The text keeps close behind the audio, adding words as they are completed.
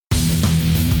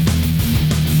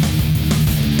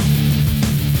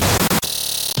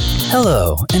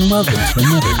Hello, and welcome to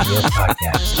another video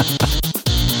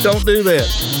podcast. Don't do that.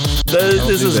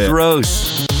 This is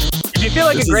gross. If you feel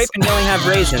like a grape and you only have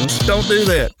raisins, Don't do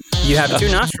that. you have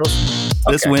two nostrils.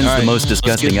 This wins the most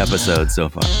disgusting episode so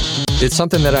far. It's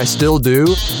something that I still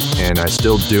do, and I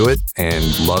still do it and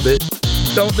love it.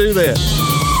 Don't do that.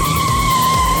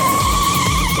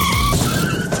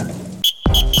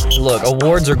 Look,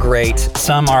 awards are great.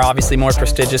 Some are obviously more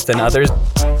prestigious than others.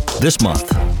 This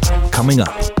month, coming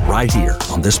up right here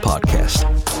on this podcast.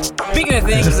 Speaking of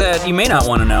things that you may not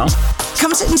want to know,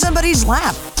 Come sit in somebody's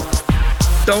lap.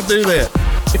 Don't do that.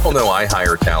 People know I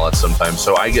hire talent sometimes,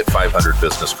 so I get 500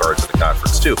 business cards at the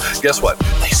conference too. Guess what?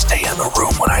 They stay in the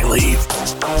room when I leave.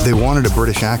 They wanted a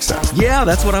British accent. Yeah,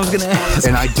 that's what I was going to ask.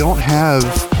 And I don't have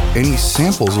any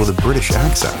samples with a British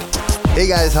accent. Hey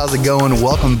guys, how's it going?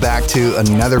 Welcome back to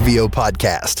another VO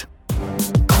podcast.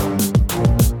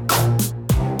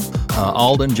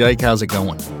 Alden, Jake, how's it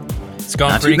going? it's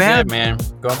going Not too pretty bad. good, man.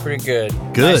 Going pretty good.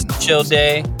 Good. Nice chill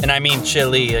day. And I mean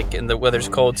chilly, like and the weather's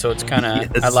cold, so it's kind of,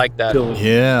 Yes. I like that.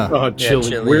 Yeah. Chilly.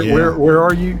 chilly. Where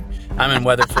are you? I'm in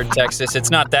Weatherford, Texas. It's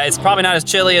not that. It's probably not as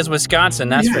chilly as Wisconsin,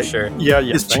 that's for sure. Yeah.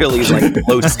 This chili is like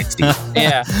low 60s.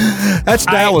 Yeah. That's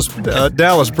Dallas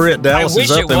Britt. Dallas wish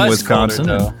is up it in was Wisconsin.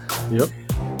 colder, Yep.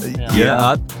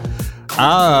 Yeah.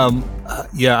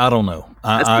 I don't know.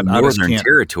 That's I the just Northern can't.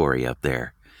 Territory up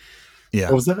there. Yeah.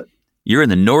 What was that? You're in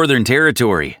the Northern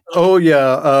Territory. Oh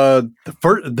yeah.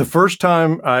 The first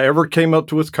time I ever came up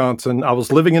to Wisconsin, I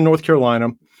was living in North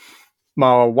Carolina.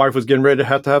 My wife was getting ready to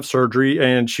have surgery,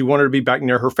 and she wanted to be back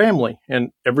near her family.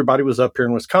 And everybody was up here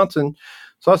in Wisconsin,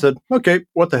 so I said, "Okay,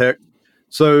 what the heck?"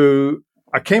 So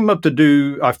I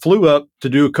flew up to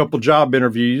do a couple job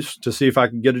interviews to see if I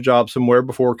could get a job somewhere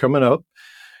before coming up.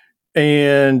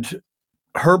 And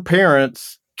her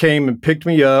parents came and picked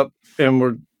me up,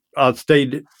 and I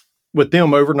stayed with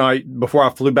them overnight before I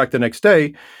flew back the next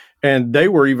day. And they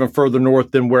were even further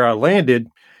north than where I landed.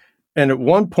 And at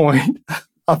one point,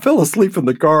 I fell asleep in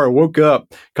the car. I woke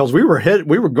up because we were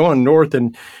going north,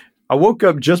 and I woke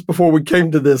up just before we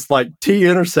came to this like T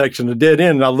intersection, a dead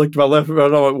end. And I looked to my left and right,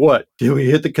 and I'm like, "What? Did we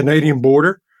hit the Canadian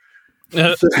border?"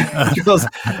 Because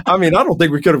I mean, I don't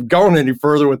think we could have gone any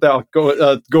further without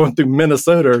going through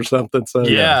Minnesota or something. So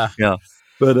Yeah.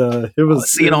 but it was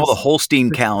Seeing all the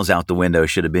Holstein cows out the window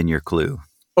should have been your clue.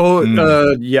 Oh,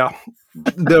 yeah.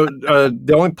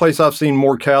 The only place I've seen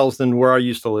more cows than where I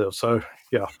used to live. So,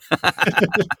 yeah.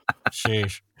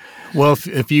 Sheesh. Well,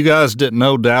 if you guys didn't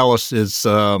know, Dallas is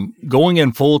going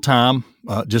in full time,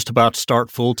 just about to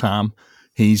start full time.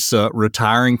 He's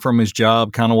retiring from his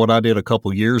job, kind of what I did a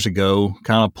couple years ago,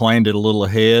 kind of planned it a little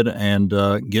ahead and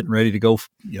getting ready to go,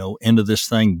 into this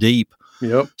thing deep.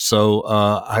 Yep. So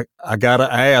I got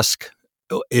to ask,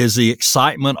 is the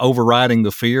excitement overriding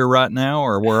the fear right now,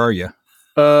 or where are you?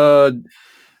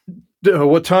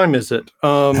 What time is it?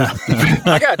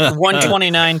 I got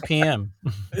 1:29 p.m.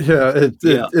 Yeah,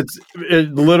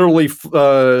 it literally,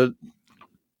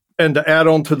 and to add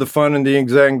on to the fun and the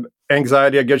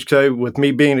anxiety, I guess you could say, with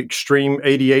me being extreme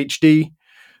ADHD,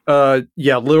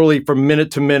 literally from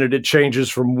minute to minute, it changes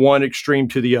from one extreme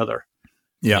to the other.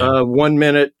 Yeah. 1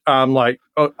 minute, I'm like,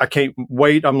 oh, I can't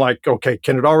wait. I'm like, okay,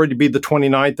 can it already be the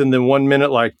 29th? And then 1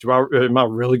 minute, like, am I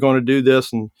really going to do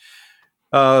this? And,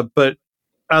 but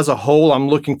as a whole, I'm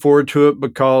looking forward to it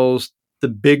because the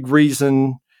big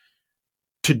reason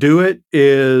to do it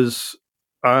is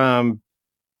I'm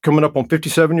coming up on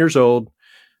 57 years old.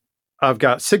 I've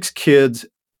got 6 kids,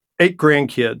 8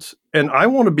 grandkids, and I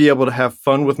want to be able to have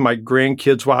fun with my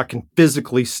grandkids while I can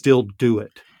physically still do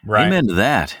it. Right. Amen to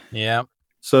that. Yeah.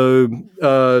 So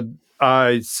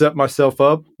I set myself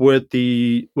up with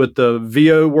the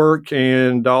VO work,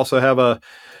 and I also have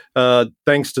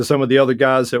thanks to some of the other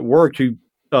guys at work who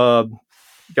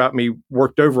got me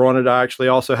worked over on it. I actually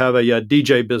also have a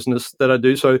DJ business that I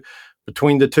do. So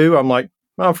between the two, I'm like,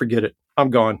 oh, forget it.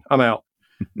 I'm gone. I'm out.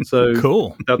 So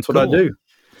Cool. That's what I do.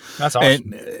 That's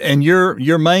awesome. And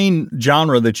your main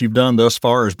genre that you've done thus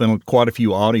far has been quite a few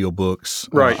audiobooks.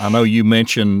 Right. I know you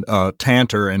mentioned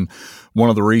Tantor, and one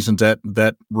of the reasons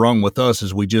that rung with us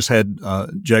is we just had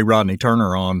J. Rodney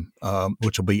Turner on,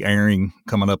 which will be airing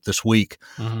coming up this week.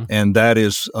 Mhm. And that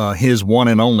is his one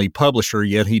and only publisher,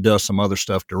 yet he does some other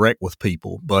stuff direct with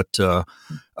people. But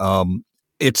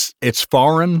it's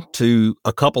foreign to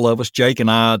a couple of us. Jake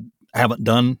and I haven't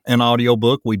done an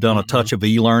audiobook. We've done a touch of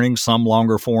e-learning, some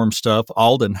longer form stuff.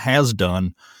 Alden has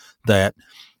done that.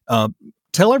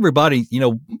 Tell everybody,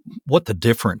 what the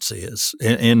difference is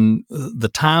in the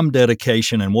time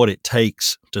dedication and what it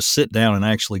takes to sit down and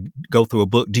actually go through a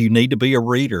book. Do you need to be a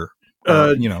reader?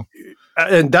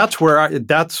 and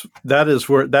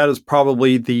that is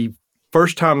probably the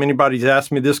first time anybody's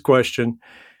asked me this question,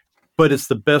 but it's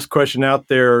the best question out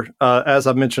there. As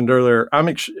I mentioned earlier,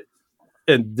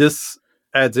 and this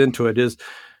adds into it, is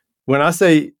when I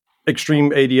say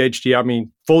extreme ADHD, I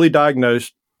mean fully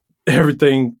diagnosed,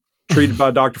 everything treated by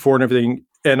a doctor for and everything.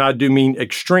 And I do mean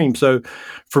extreme. So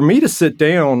for me to sit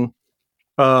down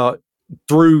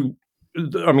through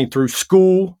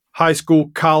school, high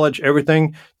school, college,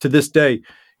 everything to this day,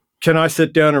 can I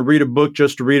sit down and read a book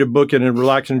just to read a book and then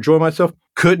relax and enjoy myself?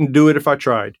 Couldn't do it if I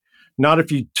tried. Not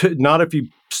if you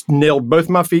nailed both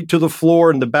my feet to the floor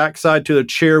and the backside to the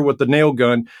chair with the nail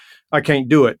gun. I can't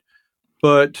do it.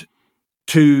 But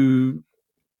to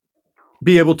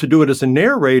be able to do it as a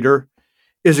narrator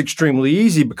is extremely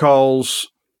easy because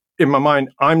in my mind,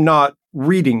 I'm not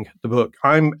reading the book.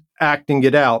 I'm acting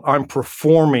it out. I'm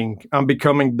performing. I'm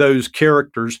becoming those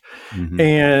characters. Mm-hmm.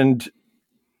 And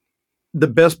the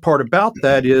best part about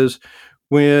that is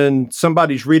when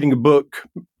somebody's reading a book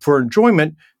for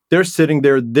enjoyment, they're sitting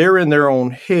there, they're in their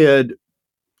own head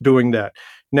doing that.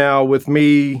 Now, with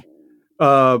me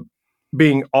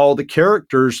being all the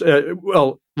characters, let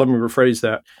me rephrase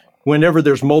that. Whenever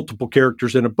there's multiple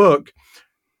characters in a book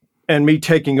and me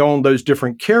taking on those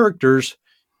different characters,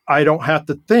 I don't have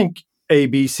to think A,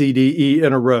 B, C, D, E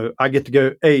in a row. I get to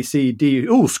go A, C, D,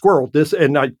 ooh, squirrel, this,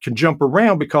 and I can jump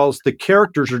around because the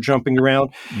characters are jumping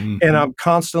around and I'm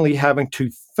constantly having to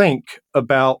think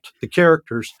about the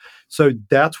characters. So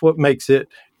that's what makes it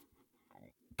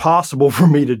possible for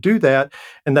me to do that.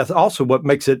 And that's also what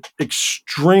makes it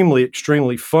extremely,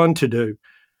 extremely fun to do.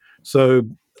 So,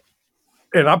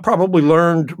 and I probably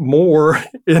learned more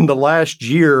in the last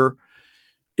year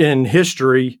in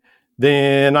history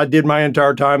than I did my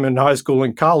entire time in high school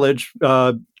and college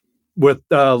with,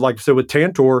 like I said, with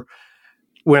Tantor.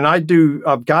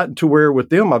 I've gotten to where with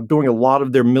them, I'm doing a lot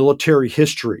of their military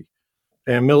history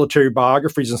and military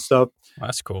biographies and stuff.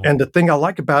 That's cool. And the thing I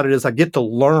like about it is I get to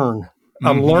learn.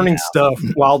 I'm learning stuff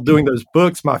while doing those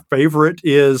books. My favorite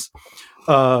is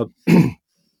a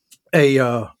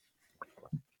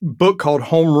book called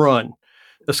Home Run,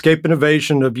 Escape and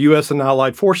Evasion of U.S. and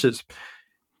Allied Forces.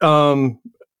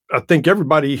 I think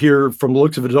everybody here from the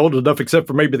looks of it is old enough, except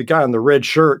for maybe the guy in the red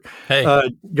shirt. Hey.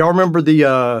 Y'all remember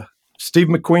the Steve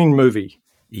McQueen movie?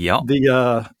 Yep.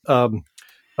 The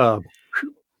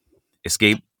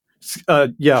Escape.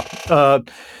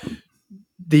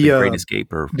 The Great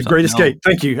Escape or The Great Escape.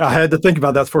 Thank you. I had to think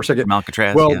about that for a second. From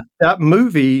Alcatraz. Well, that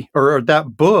movie or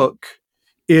that book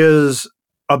is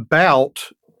about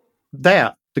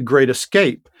that, The Great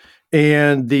Escape,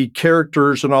 and the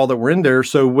characters and all that were in there.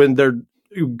 So when they're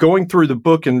going through the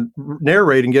book and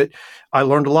narrating it, I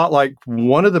learned a lot. Like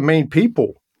one of the main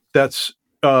people is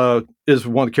one of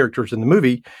the characters in the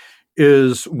movie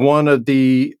is one of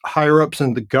the higher ups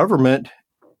in the government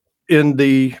in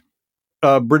the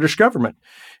British government.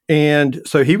 And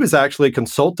so he was actually a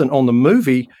consultant on the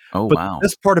movie. Oh, but wow. The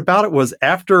best part about it was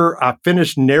after I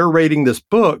finished narrating this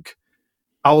book,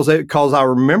 because I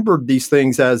remembered these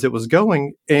things as it was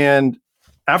going. And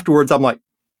afterwards, I'm like,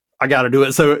 I got to do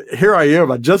it. So here I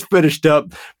am. I just finished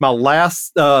up my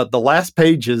the last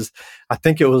pages. I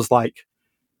think it was like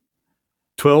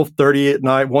 12:30 at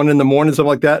night, 1 a.m, something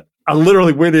like that. I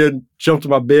literally went in, jumped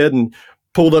in my bed and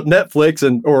pulled up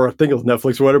Netflix or I think it was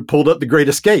Netflix or whatever, pulled up The Great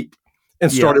Escape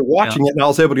and started watching it. And I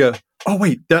was able to go, oh,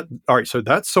 wait, all right. So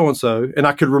that's so-and-so. And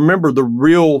I could remember the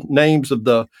real names of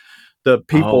the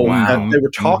people that they were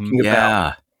talking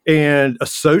about and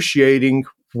associating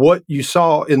what you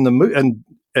saw in the movie.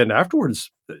 And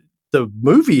afterwards, the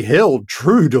movie held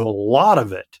true to a lot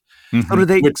of it. How do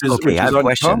they? Which is I have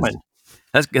questions. uncommon.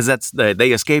 That's because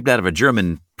they escaped out of a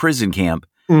German prison camp,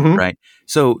 right?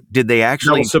 So did they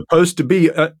actually? That was supposed to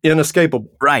be inescapable,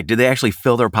 right? Did they actually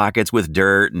fill their pockets with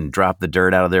dirt and drop the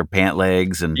dirt out of their pant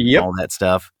legs and all that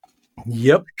stuff?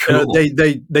 Yep. Cool.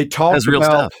 They talked That's real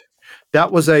about stuff.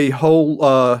 That was a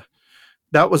whole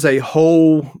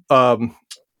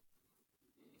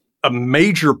a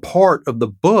major part of the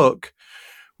book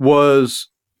was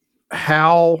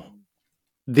how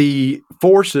the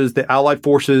forces, the Allied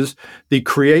forces, the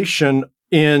creation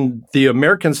in the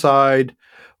American side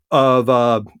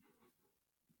of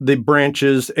the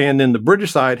branches and then the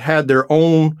British side had their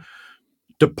own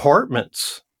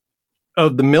departments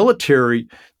of the military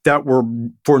that were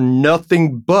for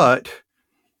nothing but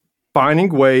finding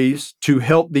ways to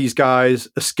help these guys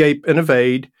escape and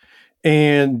evade,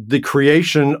 and the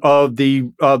creation of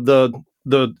the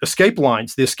escape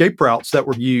lines, the escape routes that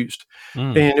were used.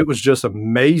 And it was just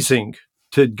amazing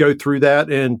to go through that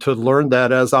and to learn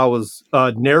that as I was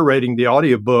narrating the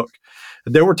audiobook.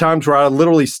 There were times where I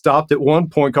literally stopped at one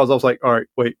point because I was like, all right,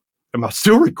 wait, am I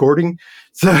still recording?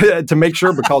 So, to make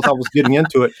sure, because I was getting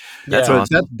into it. That's So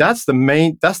awesome. that's the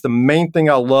main thing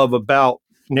I love about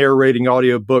narrating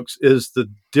audiobooks is the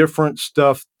different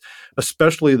stuff,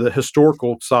 especially the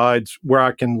historical sides, where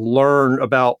I can learn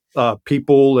about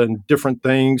people and different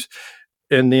things.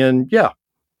 And then,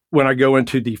 when I go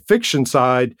into the fiction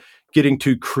side, getting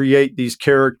to create these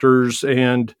characters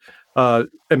and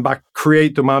by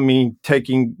create them, I mean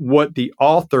taking what the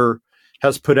author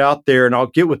has put out there, and I'll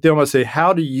get with them. I say,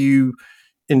 how do you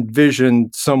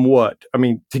envision somewhat? I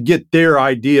mean, to get their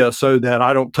idea so that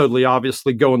I don't totally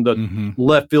obviously go in the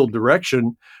left field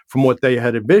direction from what they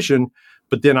had envisioned,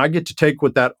 but then I get to take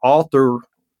what that author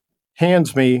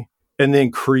hands me and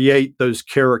then create those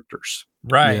characters.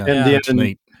 Right. Yeah, And that's then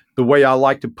neat. the way I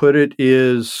like to put it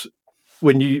is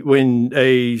when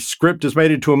a script is made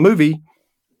into a movie,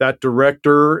 that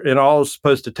director and all is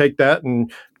supposed to take that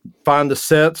and find the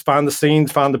sets, find the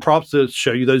scenes, find the props to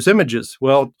show you those images.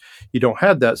 Well, you don't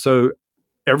have that. So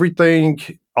everything,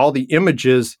 all the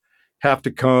images have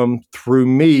to come through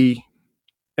me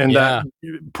and that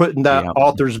putting that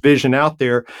author's vision out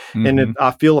there. And if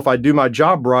I feel if I do my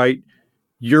job right,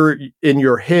 you're in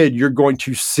your head, you're going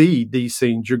to see these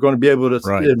scenes. You're going to be able to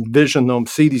envision them,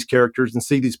 see these characters and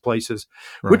see these places,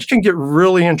 which can get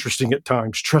really interesting at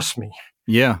times. Trust me.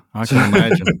 Yeah, I can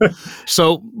imagine.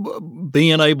 So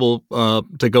being able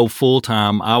to go full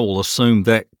time, I will assume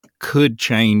that could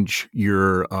change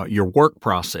your work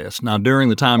process. Now, during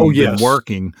the time you've been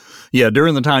working,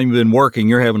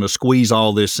 you're having to squeeze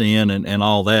all this in and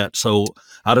all that. So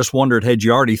I just wondered, had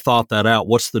you already thought that out?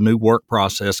 What's the new work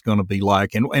process going to be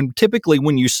like? And typically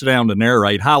when you sit down to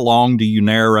narrate, how long do you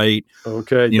narrate?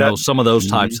 Okay. Some of those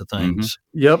types of things.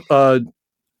 Yep.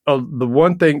 The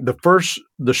one thing,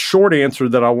 the short answer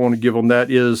that I want to give on that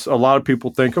is a lot of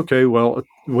people think, okay, well,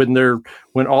 when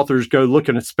authors go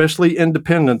looking, especially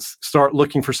independents, start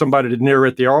looking for somebody to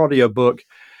narrate the audiobook,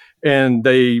 and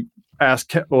they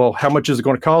ask, well, how much is it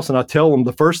going to cost? And I tell them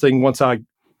the first thing, once I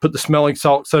put the smelling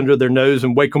salts under their nose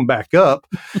and wake them back up,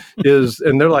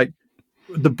 and they're like,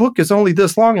 the book is only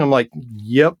this long. I'm like,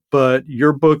 yep, but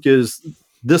your book is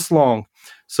this long.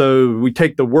 So we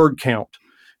take the word count.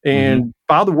 And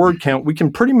by the word count, we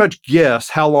can pretty much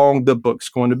guess how long the book's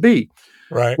going to be.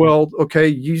 Right. Well, okay,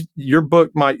 your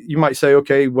book you might say,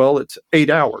 okay, well, it's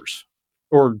 8 hours,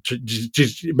 or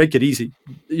just make it easy,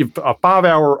 a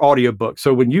 5-hour audiobook.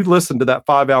 So when you listen to that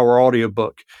 5-hour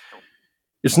audiobook,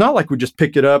 it's not like we just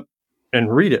pick it up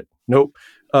and read it. Nope.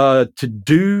 To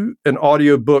do an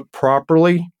audiobook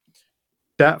properly,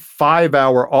 that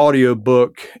 5-hour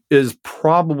audiobook is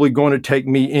probably going to take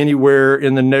me anywhere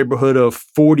in the neighborhood of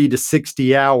 40 to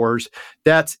 60 hours.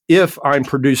 That's if I'm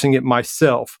producing it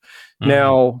myself.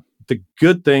 Now, the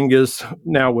good thing is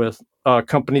now with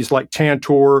companies like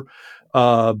Tantor,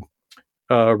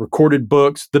 Recorded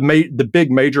Books, the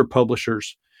big major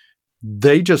publishers,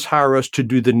 they just hire us to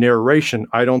do the narration.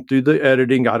 I don't do the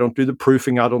editing. I don't do the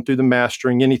proofing. I don't do the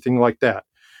mastering, anything like that.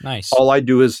 Nice. All I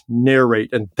do is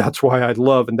narrate, and that's why I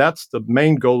love, and that's the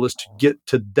main goal, is to get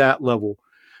to that level.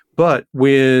 But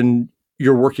when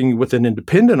you're working with an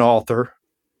independent author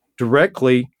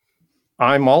directly,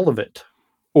 I'm all of it.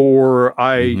 Or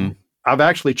I've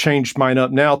actually changed mine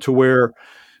up now to where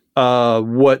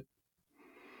what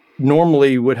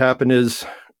normally would happen is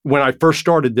when I first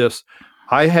started this,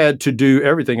 I had to do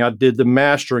everything. I did the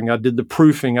mastering, I did the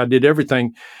proofing, I did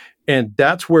everything. And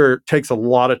that's where it takes a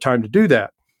lot of time to do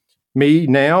that. Me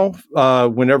now,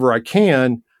 whenever I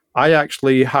can, I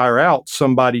actually hire out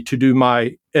somebody to do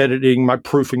my editing, my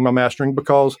proofing, my mastering,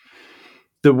 because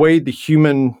the way the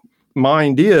human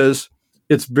mind is,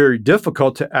 it's very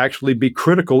difficult to actually be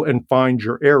critical and find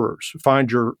your errors,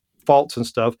 find your faults and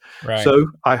stuff. Right. So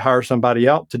I hire somebody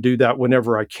out to do that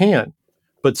whenever I can.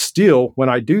 But still, when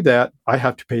I do that, I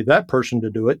have to pay that person to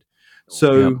do it.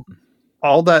 So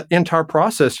all that entire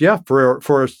process, for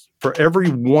every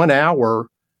 1 hour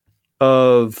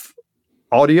of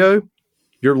audio,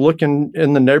 you're looking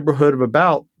in the neighborhood of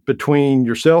about, between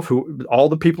yourself, all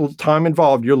the people time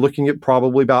involved, you're looking at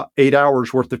probably about 8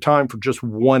 hours worth of time for just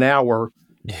 1 hour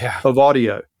of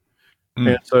audio.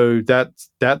 And so that's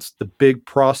the big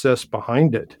process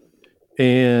behind it.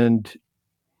 And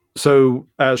so,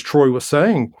 as Troy was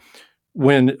saying,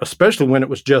 especially when it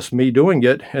was just me doing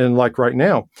it, and like right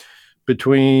now,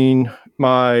 between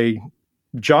my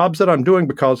jobs that I'm doing,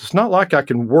 because it's not like I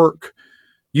can work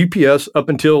UPS up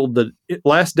until the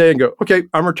last day and go, okay,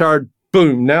 I'm retired.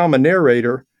 Boom. Now I'm a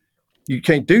narrator. You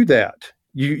can't do that.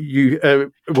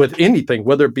 You with anything,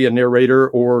 whether it be a narrator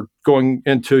or going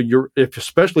into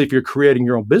especially if you're creating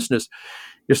your own business,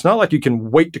 it's not like you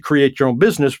can wait to create your own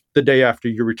business the day after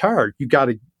you retire. You got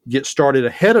to get started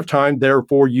ahead of time.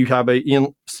 Therefore, you have a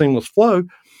seamless flow.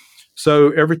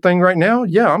 So everything right now,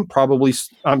 yeah,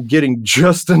 I'm getting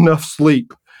just enough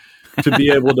sleep to be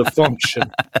able to function.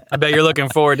 I bet you're looking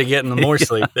forward to getting more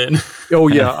sleep then. Oh,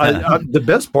 yeah. The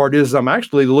best part is I'm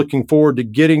actually looking forward to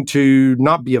getting to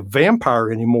not be a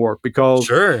vampire anymore,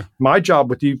 because my job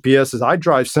with UPS is I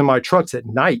drive semi-trucks at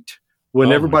night.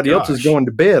 When everybody else is going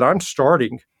to bed, I'm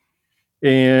starting.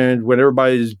 And when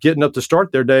everybody's getting up to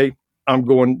start their day, I'm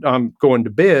going to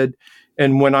bed.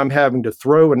 And when I'm having to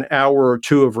throw an hour or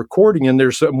two of recording in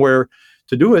there somewhere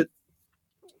to do it,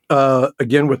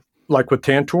 again, with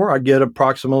Tantor, I get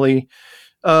approximately,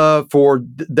 for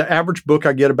the average book,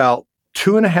 I get about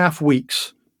 2.5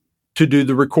 weeks to do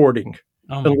the recording.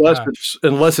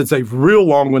 Unless it's a real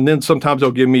long one, then sometimes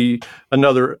they'll give me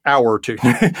another hour or two.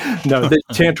 No,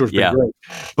 Tantor's been great.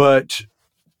 But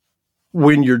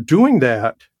when you're doing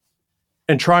that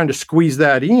and trying to squeeze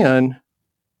that in,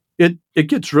 it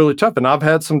gets really tough. And I've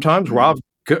had some times where I've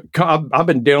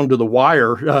been down to the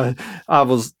wire.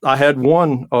 I had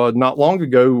one not long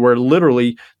ago where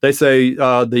literally they say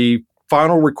the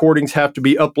final recordings have to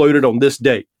be uploaded on this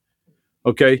date.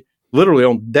 Okay, literally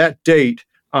on that date,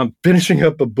 I'm finishing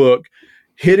up a book,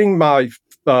 hitting my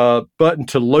button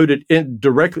to load it in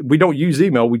directly. We don't use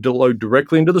email; we load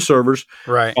directly into the servers.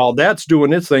 Right. While that's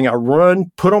doing its thing, I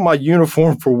run, put on my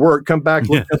uniform for work, come back,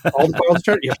 look at all the files,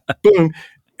 boom.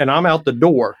 And I'm out the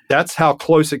door. That's how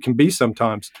close it can be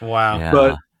sometimes. Wow. Yeah.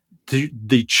 But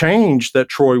the change that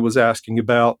Troy was asking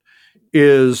about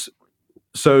is,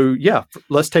 so yeah,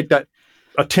 let's take that,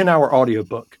 a 10-hour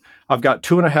audiobook. I've got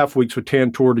 2.5 weeks with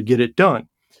Tantor to get it done.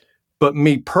 But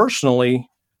me personally,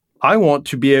 I want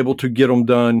to be able to get them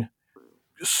done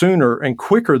sooner and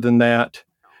quicker than that.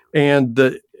 And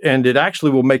it actually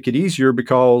will make it easier,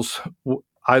 because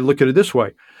I look at it this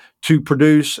way. To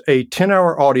produce a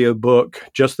 10-hour audiobook,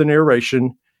 just the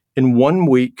narration, in 1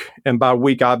 week, and by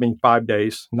week I mean 5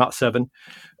 days, not 7,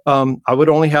 I would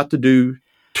only have to do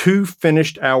 2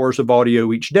 finished hours of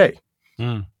audio each day.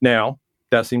 Now,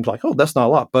 that seems like, that's not a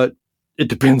lot, but it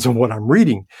depends on what I'm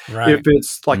reading. Right. If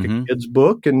it's like a kid's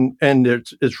book and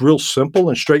it's real simple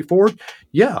and straightforward,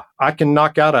 yeah, I can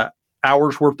knock out an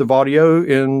hour's worth of audio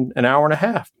in an hour and a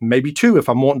half, maybe 2 if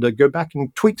I'm wanting to go back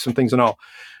and tweak some things and all.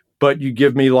 But you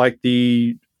give me like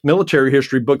the military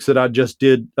history books that I just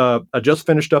did. I just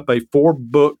finished up a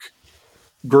 4-book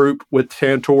group with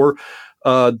Tantor.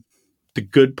 The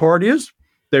good part is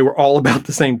they were all about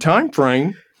the same time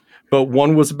frame, but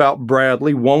one was about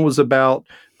Bradley. One was about,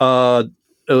 one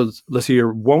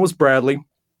was Bradley.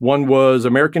 One was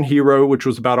American Hero, which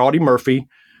was about Audie Murphy.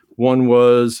 One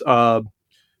was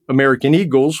American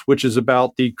Eagles, which is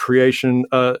about the creation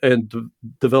and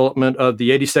development of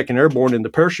the 82nd Airborne in the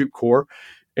Parachute Corps,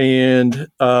 and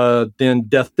then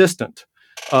Death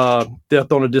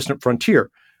on a Distant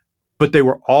Frontier. But they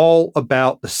were all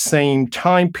about the same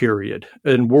time period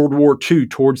in World War II,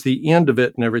 towards the end of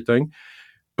it and everything.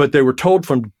 But they were told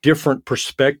from different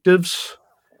perspectives.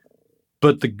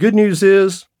 But the good news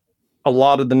is a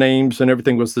lot of the names and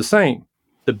everything was the same.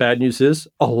 The bad news is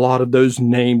a lot of those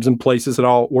names and places and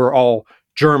all were all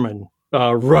German,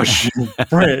 Russian,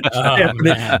 French.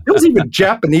 There was even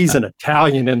Japanese and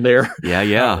Italian in there.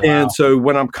 Yeah. And so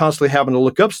when I'm constantly having to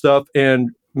look up stuff and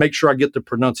make sure I get the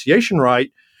pronunciation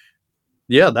right,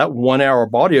 that 1 hour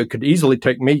of audio could easily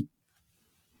take me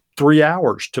 3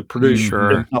 hours to produce,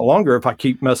 if not longer, if I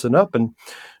keep messing up. And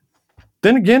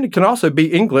then again, it can also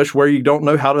be English where you don't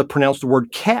know how to pronounce the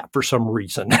word cat for some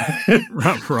reason.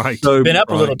 Right. So, been up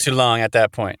a little too long at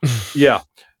that point. Yeah.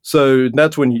 So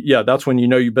that's when you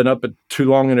know you've been up at too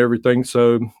long and everything.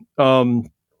 So,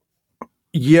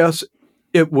 yes,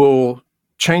 it will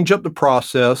change up the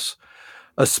process,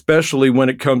 especially when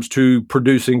it comes to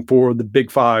producing for the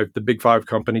big five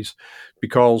companies,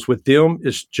 because with them,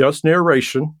 it's just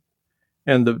narration.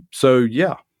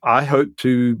 I hope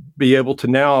to be able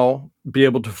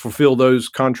to fulfill those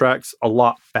contracts a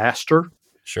lot faster.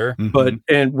 Sure. But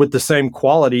and with the same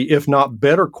quality, if not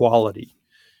better quality,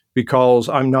 because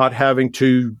I'm not having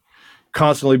to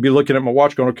constantly be looking at my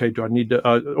watch going, okay, do I need to,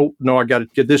 I got to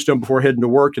get this done before heading to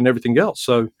work and everything else.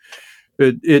 So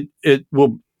it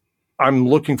will, I'm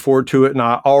looking forward to it, and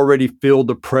I already feel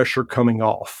the pressure coming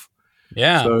off.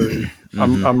 Yeah. So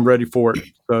I'm ready for it.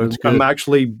 So I'm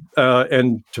actually,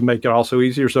 and to make it also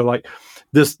easier. So like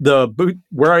the booth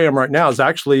where I am right now is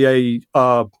actually say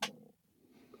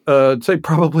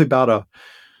probably about a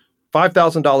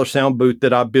 $5,000 sound booth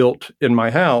that I built in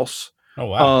my house. Oh,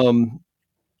 wow.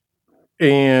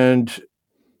 And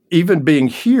even being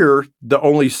here, the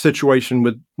only situation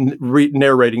with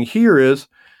narrating here is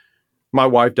my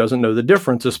wife doesn't know the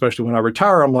difference, especially when I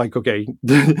retire. I'm like, okay,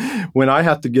 when I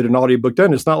have to get an audiobook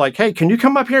done, it's not like, hey, can you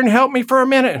come up here and help me for a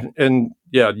minute? And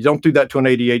yeah, you don't do that to an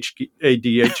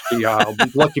ADHD. I'll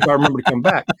be lucky if I remember to come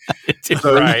back.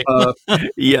 So, right.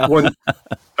 Yeah.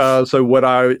 So what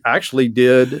I actually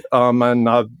did, and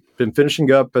I've been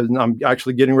finishing up, and I'm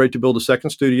actually getting ready to build a second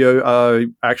studio. I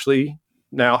actually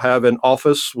now have an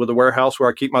office with a warehouse where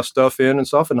I keep my stuff in and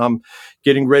stuff, and I'm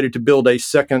getting ready to build a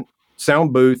second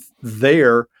sound booth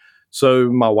there, so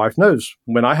my wife knows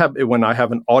when I have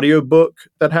an audiobook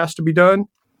that has to be done,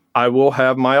 I will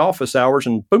have my office hours,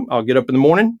 and boom, I'll get up in the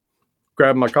morning,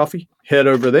 grab my coffee, head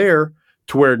over there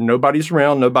to where nobody's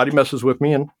around, nobody messes with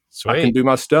me, and Sweet. I can do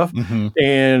my stuff.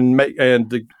 And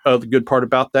the other good part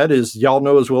about that is y'all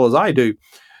know as well as I do.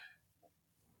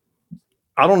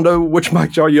 I don't know which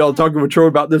mic y'all talking with Troy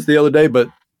about this the other day, but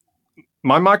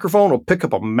my microphone will pick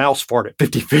up a mouse fart at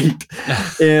 50 feet.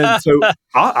 And so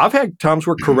I've had times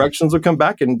where corrections will come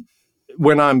back, and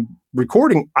when I'm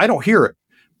recording, I don't hear it.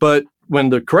 But when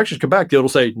the corrections come back, it'll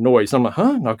say noise. I'm like,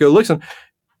 huh? And I'll go listen.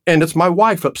 And it's my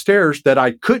wife upstairs that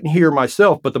I couldn't hear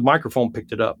myself, but the microphone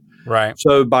picked it up. Right.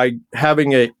 So by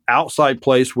having an outside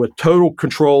place with total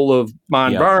control of my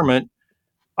environment,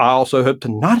 I also hope to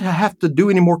not have to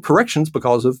do any more corrections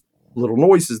because of little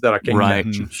noises that I can't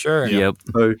catch. Sure. Yep.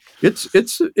 So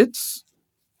it's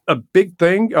a big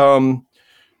thing.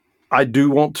 I do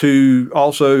want to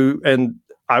also, and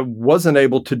I wasn't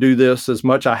able to do this as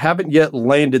much. I haven't yet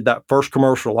landed that first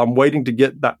commercial. I'm waiting to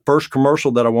get that first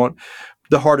commercial that I want.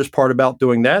 The hardest part about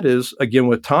doing that is, again,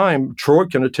 with time, Troy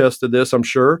can attest to this, I'm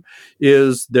sure,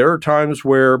 is there are times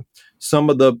where some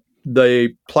of the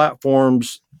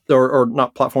platforms, or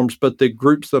not platforms, but the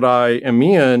groups that I am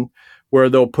in, where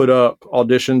they'll put up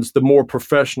auditions, the more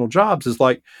professional jobs is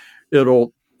like,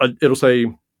 it'll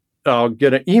say, I'll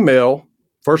get an email.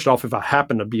 First off, if I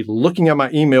happen to be looking at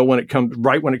my email when it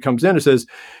comes in, it says,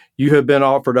 you have been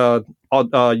offered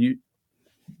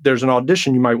there's an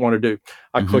audition you might want to do.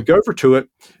 I click over to it,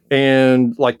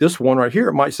 and like this one right here,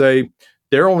 it might say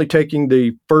they're only taking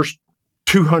the first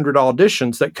 200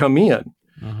 auditions that come in.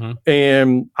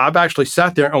 And I've actually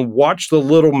sat there and watched the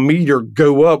little meter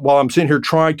go up while I'm sitting here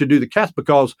trying to do the cast,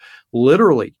 because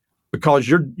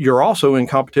you're also in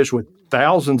competition with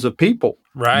thousands of people.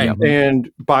 Right. And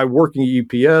by working at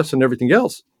UPS and everything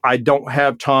else, I don't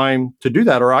have time to do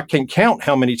that, or I can't count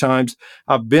how many times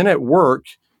I've been at work.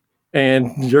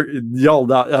 And y'all,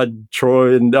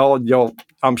 Troy and y'all,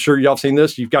 I'm sure y'all seen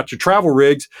this. You've got your travel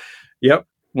rigs. Yep.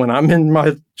 When I'm in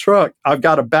my truck, I've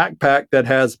got a backpack that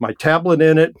has my tablet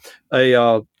in it,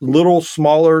 a little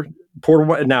smaller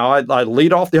portable. Now I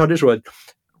lead off the audition with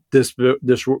this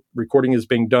recording is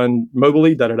being done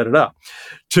mobily,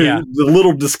 to the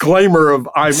little disclaimer of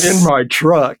I'm in my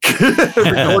truck.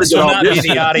 This will not be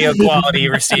the audio quality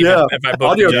you receive if I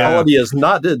book audio quality is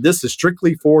not. This is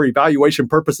strictly for evaluation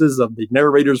purposes of the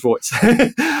narrator's voice.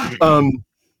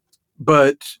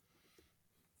 But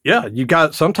yeah,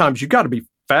 sometimes you got to be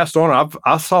fast on.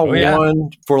 I saw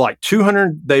one for like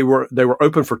 200. They were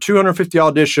open for 250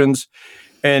 auditions,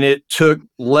 and it took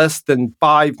less than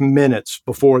 5 minutes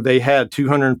before they had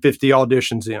 250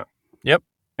 auditions in. Yep.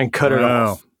 And cut it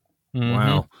off.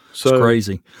 Wow. So, it's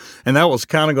crazy. And that was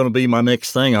kind of going to be my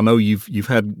next thing. I know you've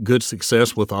had good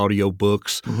success with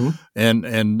audiobooks,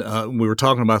 and we were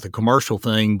talking about the commercial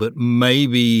thing, but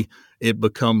maybe it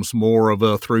becomes more of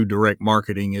a through direct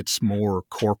marketing. It's more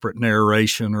corporate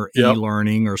narration or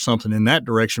e-learning or something in that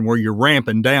direction, where you're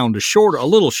ramping down to a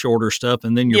little shorter stuff,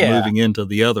 and then you're moving into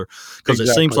the other. Because it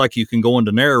seems like you can go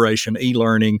into narration,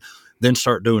 e-learning, then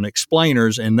start doing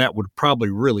explainers, and that would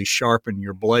probably really sharpen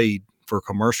your blade for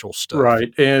commercial stuff.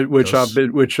 Right. And which I've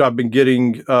been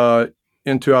getting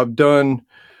into.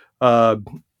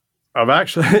 I've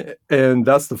actually, and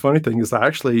that's the funny thing, is I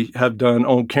actually have done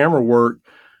on camera work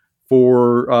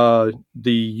for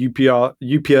the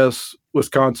UPS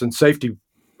Wisconsin safety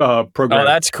program. Oh,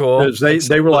 that's cool.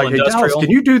 They were like, "Hey, Dallas, can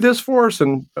you do this for us?"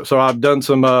 And so I've done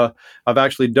some. I've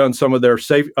actually done some of their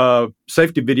safety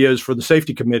videos for the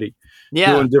safety committee,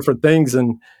 doing different things.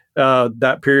 And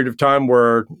that period of time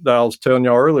where I was telling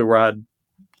y'all earlier, where I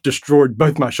destroyed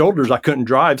both my shoulders, I couldn't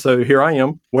drive. So here I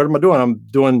am. What am I doing? I'm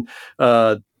doing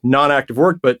non-active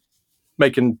work, but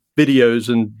making videos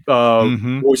and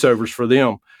voiceovers for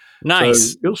them.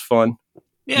 Nice. So it was fun.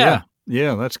 Yeah,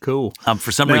 that's cool.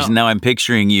 For some reason, now I'm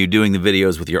picturing you doing the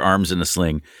videos with your arms in a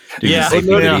sling. Doing the safety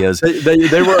videos.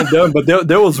 They weren't done, but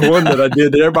there was one that I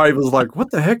did that everybody was like,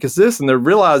 "What the heck is this?" And they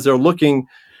realized they're looking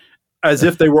as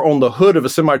if they were on the hood of a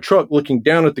semi truck, looking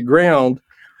down at the ground.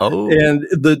 And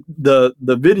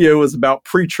the video was about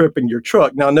pre-tripping your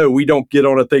truck. Now, no, we don't get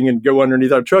on a thing and go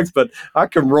underneath our trucks, but I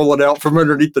can roll it out from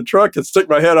underneath the truck and stick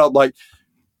my head out like,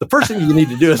 the first thing you need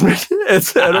to do is make it.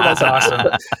 That's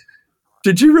awesome.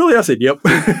 Did you really? I said, yep.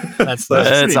 That's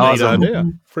awesome.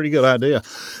 Idea. Pretty good idea.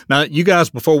 Now, you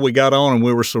guys, before we got on and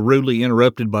we were so rudely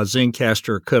interrupted by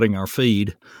Zencastr cutting our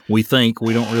feed, we don't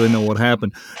really know what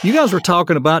happened. You guys were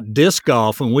talking about disc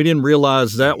golf, and we didn't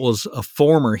realize that was a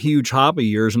former huge hobby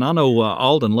of yours. And I know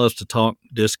Alden loves to talk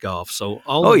disc golf. So,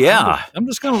 Alden, I'm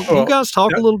just going to, you guys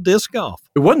talk a little disc golf.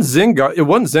 It wasn't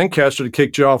Zencastr that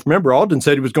kicked you off. Remember, Alden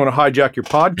said he was going to hijack your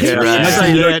podcast.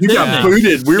 Right. You got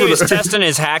booted. He was testing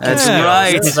his hacking skills.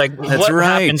 Right. He's like, what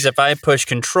happens if I push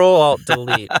Control Alt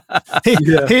Delete?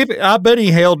 I bet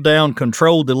he held down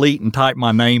Control Delete and typed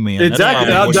my name in.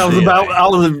 Exactly. I was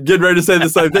getting ready to say the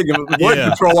same thing. What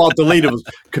Control Alt Delete? It was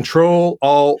Control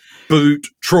Alt Boot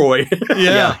Troy.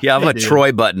 I have a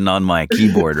Troy button on my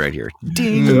keyboard right here.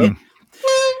 Ding.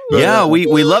 Yeah,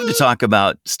 we love to talk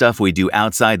about stuff we do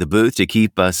outside the booth to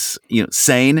keep us,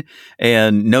 sane.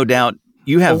 And no doubt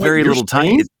you have very little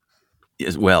time.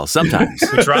 Well, sometimes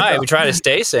we try to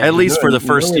stay sane. At least for the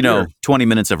first, 20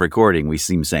 minutes of recording, we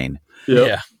seem sane.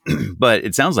 Yeah. But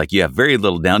it sounds like you have very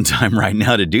little downtime right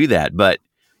now to do that. But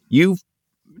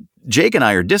Jake and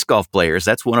I are disc golf players.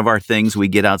 That's one of our things. We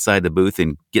get outside the booth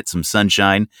and get some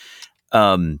sunshine.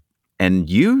 And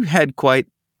you had quite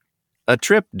a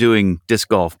trip doing disc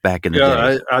golf back in the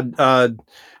day.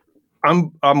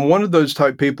 I'm one of those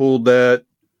type people that,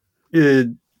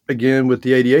 again, with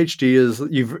the ADHD, is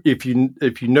if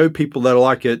you know people that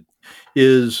like it,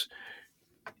 is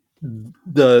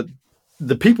the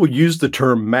people use the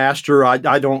term master.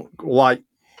 I don't like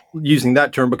using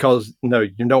that term because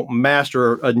you don't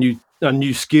master a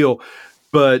new skill,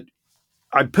 but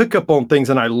I pick up on things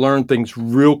and I learn things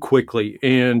real quickly.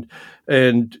 And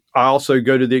I also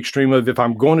go to the extreme of, if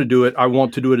I'm going to do it, I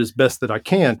want to do it as best that I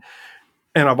can.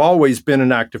 And I've always been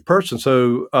an active person.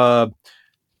 So,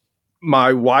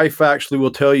 my wife actually will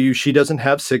tell you she doesn't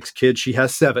have 6 kids. She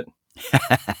has 7.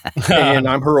 And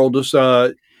I'm her oldest.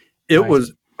 And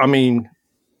I'm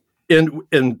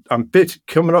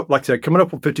coming up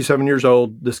with 57 years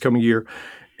old this coming year.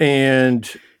 And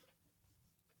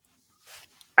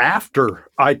after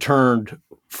I turned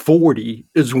 40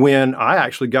 is when I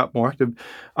actually got more active.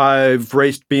 I've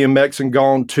raced BMX and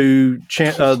gone to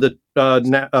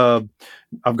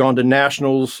I've gone to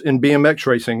nationals in BMX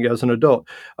racing as an adult.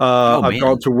 I've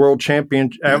gone to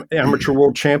amateur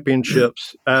world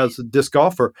championships as a disc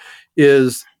golfer.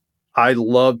 I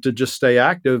love to just stay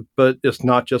active, but it's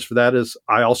not just for that.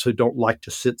 I also don't like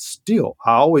to sit still.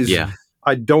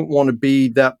 I don't want to be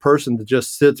that person that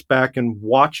just sits back and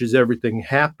watches everything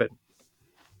happen.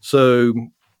 So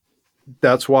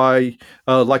that's why,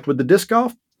 like with the disc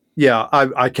golf,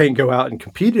 I can't go out and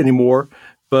compete anymore.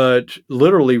 But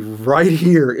literally right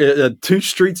here, 2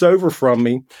 streets over from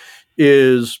me,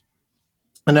 is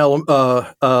an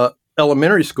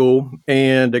elementary school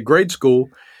and a grade school,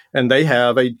 and they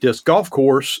have a disc golf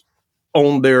course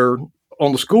on the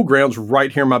school grounds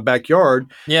right here in my backyard.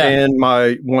 Yeah. And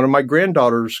one of my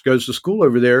granddaughters goes to school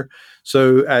over there.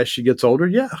 So as she gets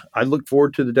older, I look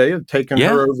forward to the day of taking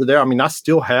her over there. I mean, I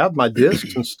still have my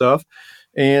discs and stuff.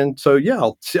 And so,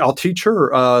 I'll teach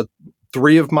her.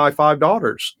 3 of my 5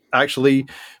 daughters actually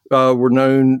were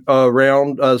known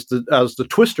around as the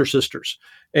Twister Sisters.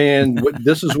 And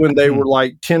this is when they were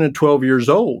like 10 and 12 years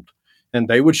old. And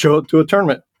they would show up to a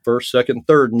tournament, first, second,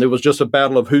 third. And it was just a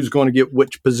battle of who's going to get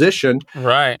which position.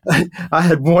 Right. I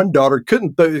had one daughter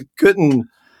couldn't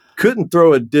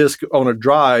throw a disc on a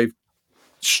drive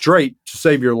straight to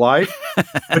save your life,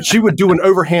 but she would do an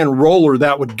overhand roller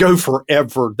that would go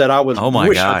forever. That I was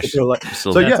I could do.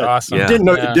 So awesome. It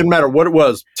didn't matter what it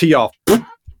was. Tee off.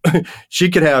 She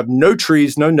could have no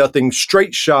trees, no nothing,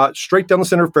 straight shot, straight down the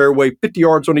center fairway, 50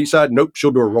 yards on each side. Nope,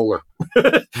 she'll do a roller.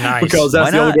 Nice. Because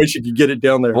that's the only way she could get it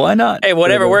down there. Why not? Hey,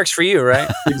 whatever works for you, right?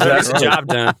 Exactly. Gets the job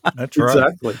done. That's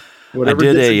right. Exactly.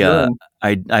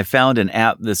 I found an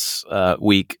app this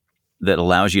week that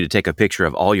allows you to take a picture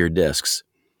of all your discs.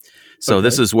 So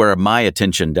this is where my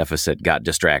attention deficit got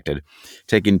distracted,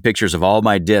 taking pictures of all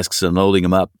my discs and loading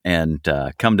them up, and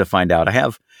come to find out I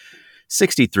have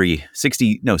 68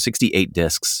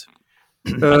 discs.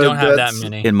 I don't have that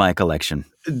many in my collection.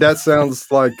 That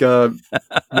sounds like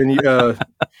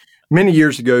many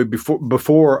years ago,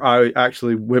 before I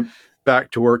actually went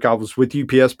back to work. I was with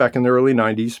UPS back in the early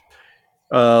 90s,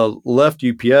 left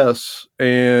UPS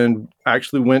and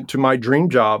actually went to my dream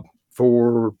job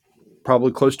for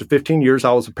probably close to 15 years.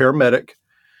 I was a paramedic,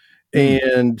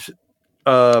 and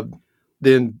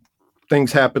then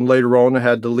things happened later on. I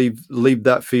had to leave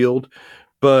that field.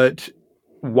 But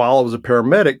while I was a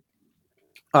paramedic,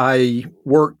 I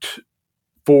worked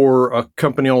for a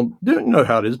company you know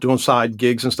how it is, doing side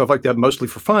gigs and stuff like that, mostly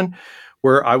for fun,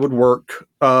 where I would work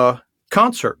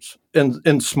concerts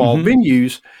in small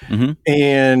venues.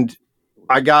 And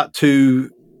I got to,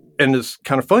 and it's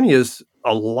kind of funny, is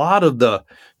a lot of the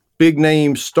big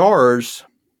name stars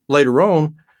later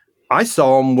on, I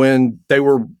saw them when they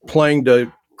were playing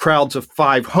to crowds of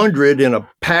 500 in a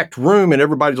packed room and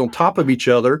everybody's on top of each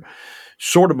other,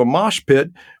 sort of a mosh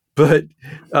pit. But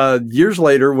years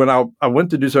later, when I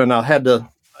went to do something, I had to,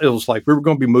 it was like we were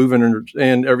going to be moving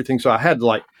and everything. So I had to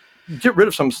like get rid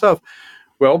of some stuff.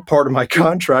 Well, part of my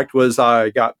contract was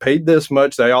I got paid this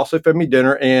much. They also fed me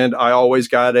dinner, and I always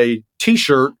got a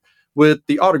T-shirt with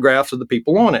the autographs of the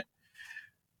people on it.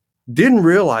 Didn't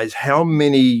realize how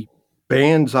many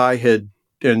bands I had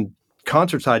and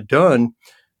concerts I'd done.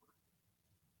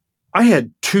 I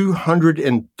had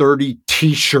 230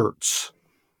 T-shirts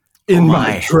in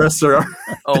my dresser.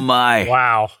 Oh my!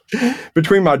 Wow!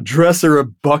 Between my dresser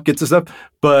of buckets and stuff.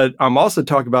 But I'm also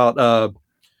talking about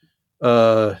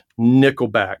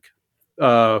Nickelback,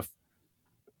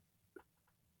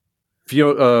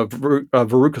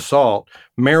 Veruca Salt,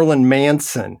 Marilyn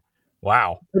Manson.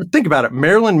 Wow! Think about it.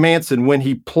 Marilyn Manson, when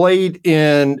he played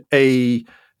in a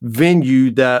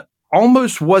venue that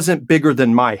almost wasn't bigger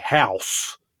than my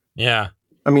house. Yeah.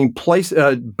 I mean,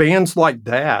 bands like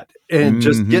that, and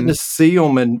just getting to see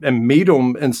them and meet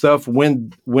them and stuff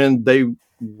when they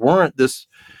weren't this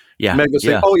mega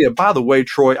thing. Oh yeah, by the way,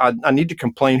 Troy, I need to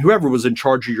complain. Whoever was in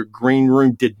charge of your green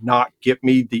room did not get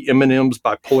me the M&Ms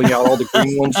by pulling out all the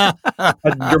green ones.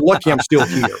 You're lucky I'm still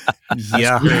here.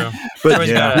 Yeah. But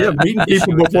meeting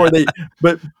people before they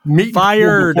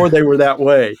were that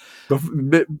way.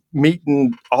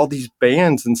 Meeting all these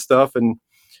bands and stuff, and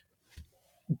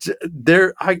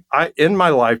I in my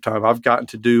lifetime I've gotten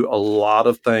to do a lot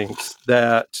of things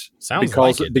that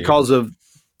because of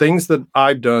things that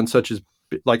I've done, such as,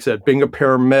 like I said, being a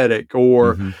paramedic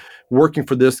or working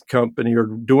for this company or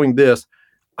doing this.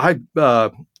 I've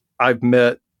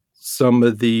met some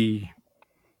of the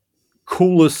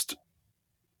coolest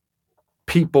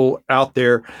people out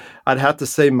there. I'd have to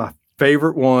say my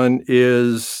favorite one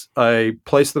is a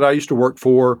place that I used to work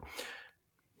for.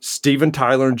 Steven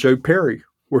Tyler and Joe Perry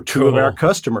were two of our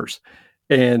customers.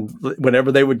 And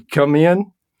whenever they would come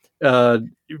in,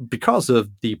 because of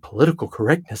the political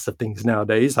correctness of things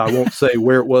nowadays, I won't say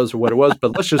where it was or what it was,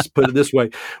 but let's just put it this way.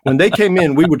 When they came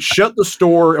in, we would shut the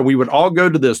store and we would all go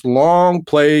to this long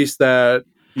place that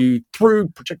you threw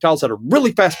projectiles at a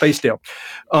really fast pace down.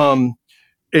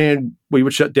 And we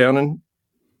would shut down and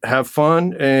have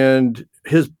fun. And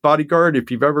his bodyguard,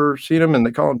 if you've ever seen him and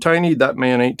they call him Tiny, that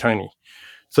man ain't tiny.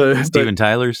 So Steven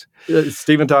Tyler's?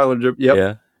 Steven Tyler, yep.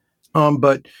 Yeah.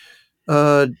 But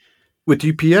with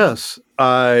UPS,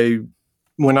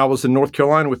 when I was in North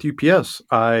Carolina with UPS,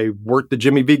 I worked the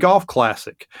Jimmy V Golf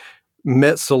Classic,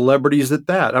 met celebrities at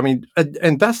that. I mean,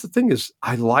 and that's the thing is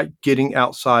I like getting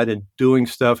outside and doing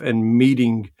stuff and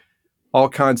meeting all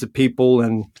kinds of people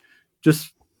and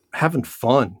just having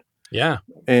fun. Yeah.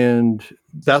 And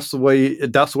that's the way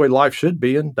life should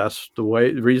be. And that's the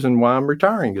reason why I'm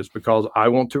retiring is because I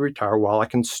want to retire while I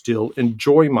can still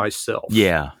enjoy myself.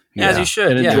 Yeah. As you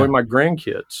should. And enjoy my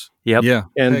grandkids. Yep. Yeah.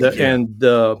 And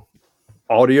the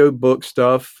audiobook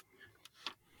stuff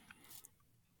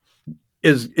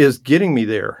is getting me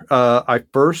there. I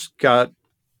first got,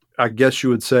 I guess you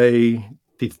would say,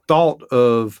 the thought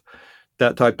of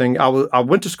that type thing. I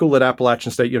went to school at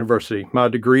Appalachian State University. My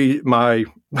degree, my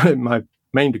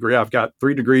main degree, I've got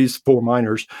 3 degrees, 4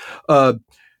 minors,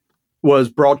 was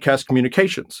broadcast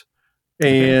communications.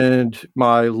 And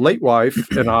my late wife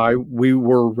and we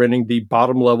were renting the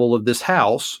bottom level of this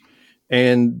house.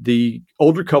 And the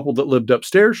older couple that lived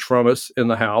upstairs from us in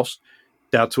the house,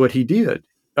 that's what he did.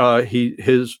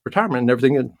 His retirement and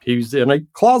everything, and he's in a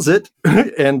closet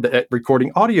and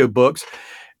recording audiobooks.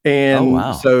 And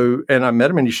and I met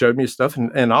him and he showed me his stuff,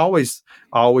 and I always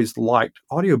liked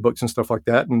audiobooks and stuff like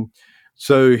that. And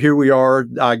so here we are.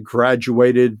 I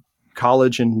graduated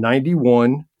college in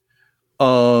 91.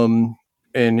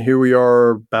 And here we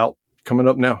are coming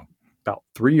up now, about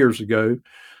 3 years ago.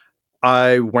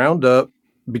 I wound up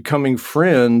becoming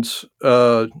friends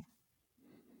or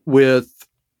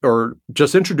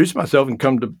just introduced myself and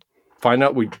come to find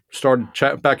out we started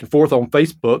chatting back and forth on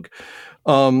Facebook.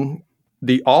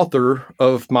 The author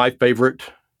of my favorite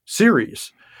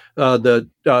series, the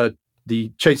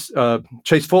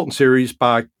Chase Fulton series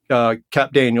by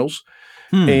Cap Daniels,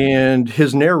 and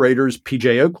his narrator is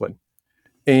PJ Oakland.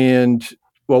 And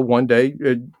well, one day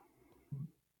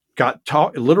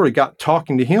literally got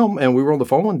talking to him, and we were on the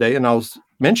phone one day, and I was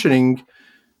mentioning,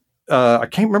 I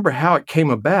can't remember how it came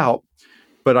about,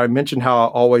 but I mentioned how I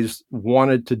always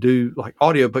wanted to do like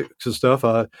audiobooks and stuff.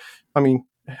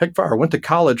 Heck, I went to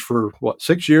college for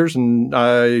 6 years, and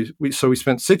we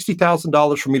spent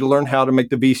 $60,000 for me to learn how to make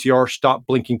the VCR stop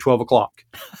blinking 12 o'clock.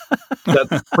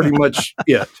 That's pretty much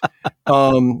it.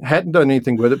 Hadn't done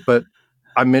anything with it, but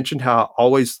I mentioned how I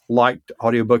always liked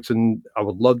audiobooks and I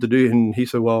would love to do it. And he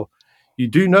said, well, you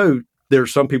do know there are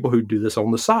some people who do this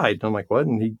on the side. And I'm like, what?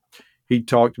 And he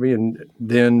talked to me and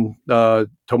then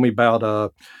told me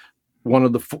about one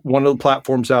of the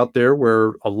platforms out there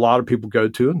where a lot of people go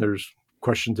to, and there's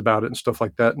questions about it and stuff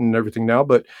like that and everything now.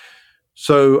 But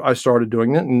so I started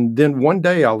doing it. And then one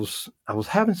day I was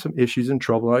having some issues and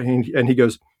trouble. And he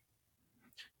goes,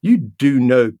 you do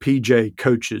know PJ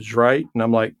coaches, right? And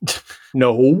I'm like,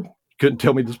 no, couldn't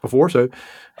tell me this before. So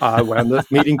I wound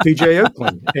up meeting PJ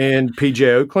Oakland, and PJ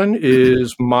Oakland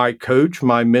is my coach,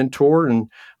 my mentor. And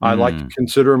I like to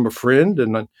consider him a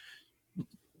friend.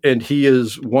 And he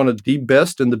is one of the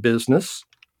best in the business.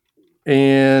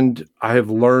 And I have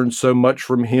learned so much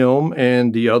from him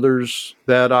and the others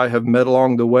that I have met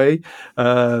along the way.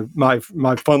 My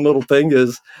fun little thing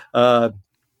is,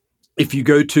 if you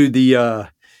go to the,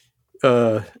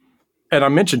 and I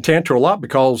mentioned Tantor a lot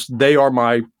because they are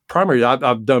my primary.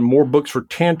 I've done more books for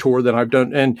Tantor than I've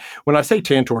done. And when I say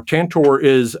Tantor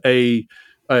is a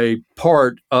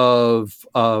part of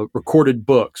Recorded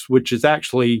Books, which is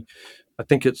actually, I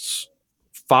think it's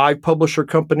 5 publisher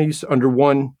companies under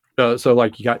one. So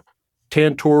like you got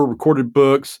Tantor, Recorded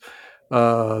Books.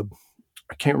 I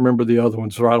can't remember the other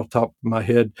ones right off the top of my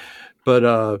head,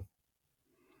 but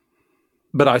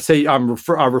I say I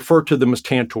refer to them as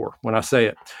Tantor when I say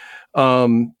it.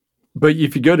 But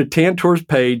if you go to Tantor's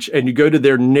page and you go to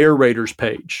their narrators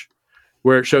page,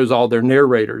 where it shows all their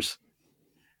narrators,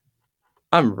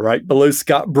 I'm right below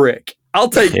Scott Brick. I'll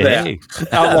take that.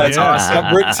 I'm like,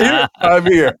 Scott Brick's here. I'm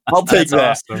here. I'll take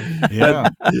that. Awesome. Yeah.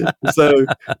 So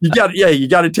you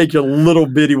got to take your little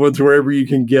bitty ones wherever you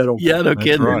can get them. Yeah, no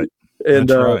kidding. Right. And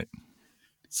That's right.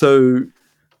 So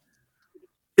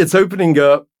it's opening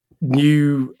up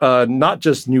new, not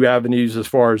just new avenues as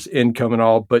far as income and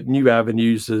all, but new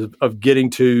avenues of getting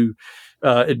to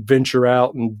adventure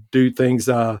out and do things.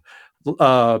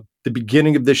 The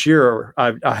beginning of this year,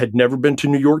 I had never been to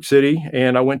New York City,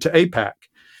 and I went to APAC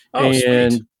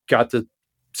and sweet. got to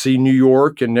see New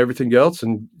York and everything else,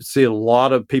 and see a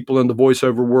lot of people in the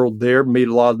voiceover world there, meet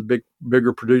a lot of the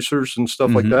bigger producers and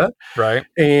stuff like that. Right.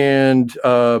 And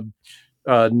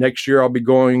next year I'll be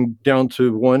going down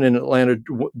to one in Atlanta.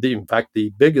 In fact, the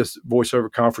biggest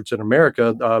voiceover conference in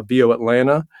America, VO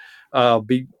Atlanta. I'll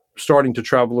be starting to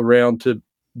travel around to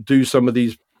do some of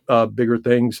these bigger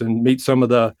things and meet some of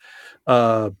the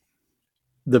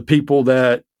people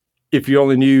that, if you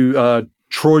only knew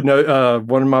Troy,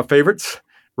 one of my favorites,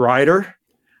 Ryder.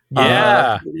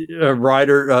 Yeah.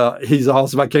 Ryder, he's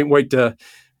awesome. I can't wait to,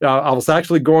 I was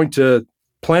actually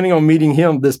planning on meeting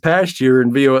him this past year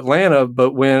in VO Atlanta,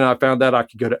 but when I found out I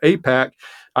could go to APAC,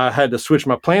 I had to switch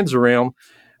my plans around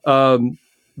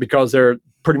because they're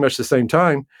pretty much the same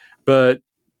time. But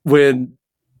when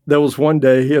there was one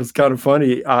day, it was kind of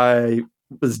funny. I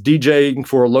was DJing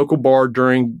for a local bar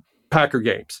during Packer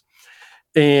games,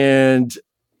 and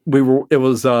it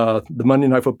was the Monday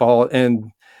Night Football,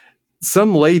 and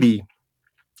some lady,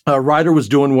 Ryder was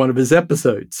doing one of his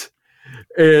episodes,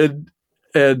 and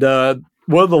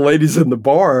one of the ladies in the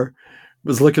bar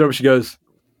was looking up. She goes,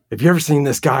 "Have you ever seen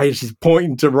this guy?" And she's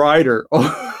pointing to Ryder on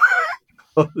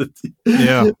the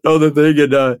thing,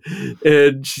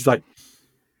 and she's like,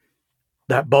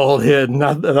 that bald head,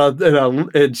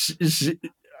 and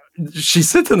she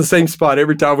sits in the same spot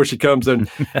every time when she comes in.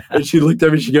 And she looked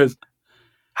at me, she goes,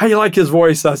 "How you like his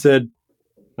voice?" I said,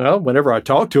 "Well, whenever I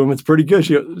talk to him, it's pretty good."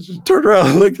 She turned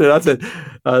around and looked at it.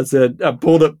 I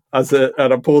pulled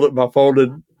up my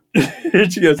phone,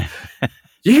 and she goes,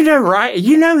 "You know, right?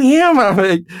 You know him?"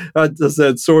 I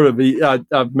said, "Sort of.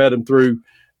 I've met him through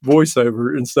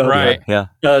voiceover and stuff." Right. Yeah.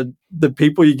 The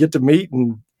people you get to meet,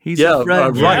 and He's a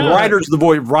friend. Ryder's the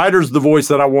voice. Ryder's the voice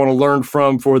that I want to learn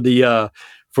from for the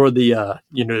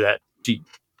that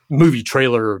movie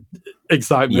trailer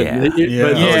excitement.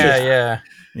 Yeah.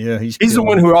 He's the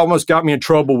one who almost got me in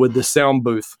trouble with the sound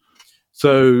booth.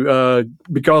 So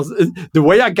because the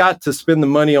way I got to spend the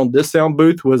money on this sound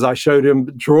booth was I showed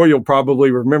him. Troy, you'll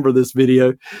probably remember this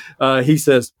video. He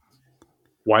says,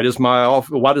 "Why does my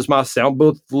sound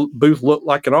booth look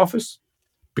like an office?"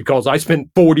 because I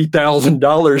spent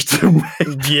 $40,000 to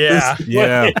make this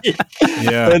play.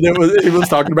 And he was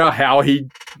talking about how he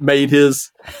made the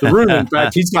room. In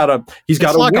fact, he's got a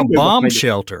like a window bomb behind it.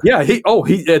 shelter. Yeah,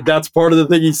 that's part of the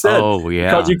thing he said. Oh,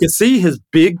 yeah. Because you can see his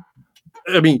big,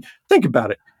 I mean, think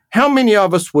about it. How many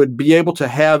of us would be able to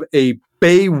have a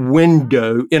bay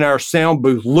window in our sound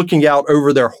booth looking out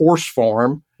over their horse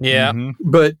farm? Yeah.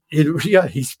 But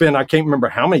he spent, I can't remember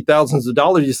how many thousands of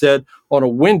dollars he said on a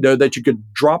window that you could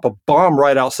drop a bomb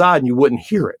right outside and you wouldn't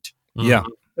hear it. Yeah.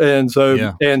 And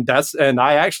so, and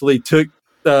I actually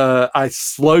I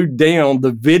slowed down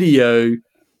the video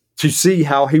to see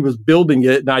how he was building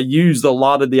it. And I used a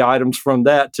lot of the items from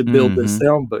that to build this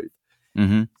sound booth.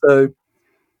 So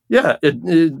yeah,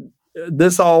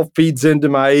 this all feeds into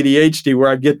my ADHD where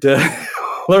I get to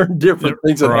learn different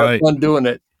things and have fun doing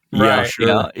it. Yeah,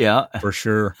 sure. Yeah, for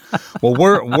sure. Well,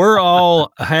 we're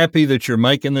all happy that you're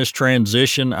making this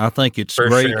transition. I think it's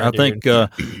great. Sure, I think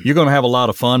you're going to have a lot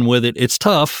of fun with it. It's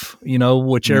tough,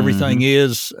 which everything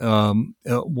is.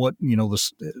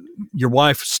 Your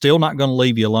wife's still not going to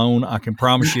leave you alone. I can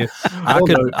promise you.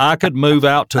 I could move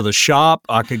out to the shop.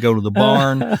 I could go to the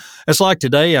barn. It's like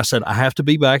today. I said I have to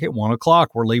be back at 1:00.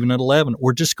 We're leaving at 11.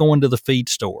 We're just going to the feed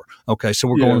store. Okay, so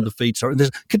we're going to the feed store.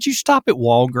 Could you stop at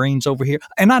Walgreens over here?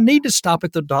 And I need to stop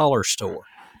at the dollar store,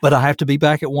 but I have to be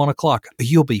back at 1:00.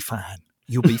 You'll be fine.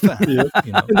 You'll be fine.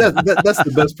 That's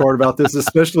the best part about this,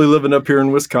 especially living up here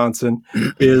in Wisconsin,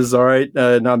 is all right.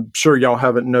 And I'm sure y'all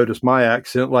haven't noticed my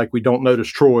accent, like we don't notice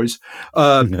Troy's.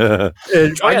 And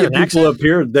I get people up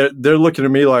here that they're looking at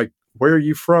me like, "Where are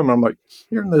you from?" I'm like,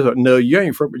 "No, you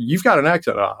ain't from. You've got an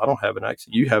accent." I don't have an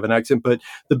accent. You have an accent. But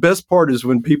the best part is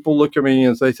when people look at me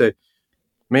and they say,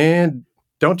 "Man,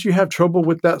 don't you have trouble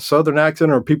with that Southern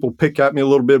accent?" Or people pick at me a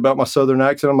little bit about my Southern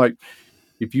accent. I'm like,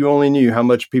 if you only knew how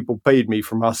much people paid me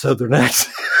for my Southern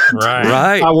accent.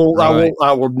 Right. I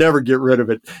will never get rid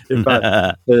of it. If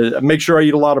I make sure I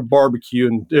eat a lot of barbecue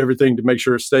and everything to make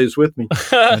sure it stays with me.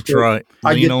 That's right.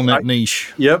 Lean on that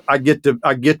niche. Yep. I get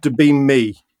to be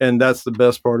me. And that's the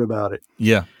best part about it.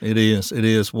 Yeah, it is. It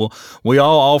is. Well, we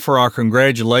all offer our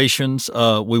congratulations.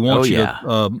 We want you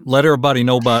to let everybody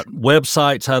know about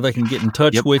websites, how they can get in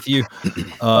touch with you.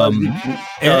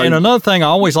 And another thing I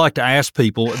always like to ask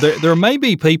people, there may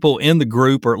be people in the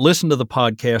group or listen to the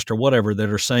podcast or whatever that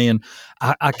are saying,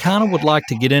 I kind of would like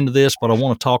to get into this, but I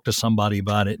want to talk to somebody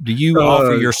about it. Do you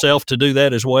offer yourself to do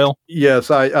that as well?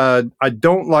 Yes, I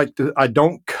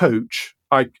don't coach.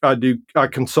 I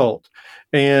consult.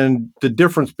 And the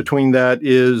difference between that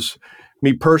is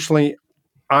me personally,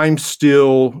 I'm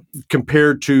still,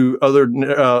 compared to other,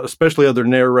 especially other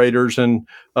narrators and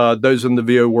those in the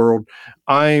VO world,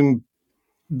 I'm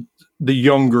the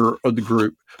younger of the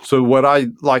group. So what I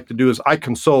like to do is I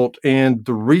consult. And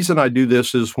the reason I do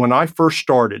this is when I first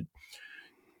started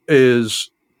is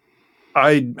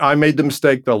I made the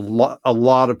mistake that a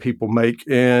lot of people make.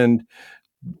 And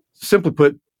simply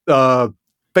put, Facebook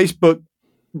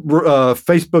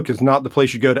is not the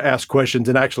place you go to ask questions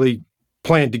and actually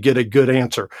plan to get a good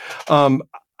answer.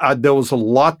 There was a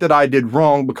lot that I did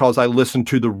wrong because I listened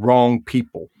to the wrong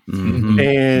people.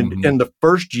 And in the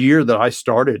first year that I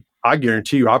started, I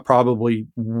guarantee you, I probably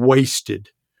wasted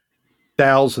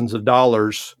thousands of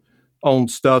dollars on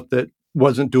stuff that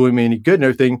wasn't doing me any good and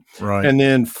everything. Right. And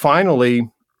then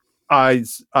finally,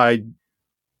 it's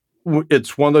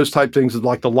one of those type things that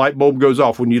like the light bulb goes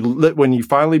off when you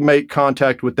finally make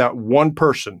contact with that one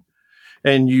person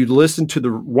and you listen to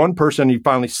the one person and you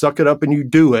finally suck it up and you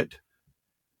do it.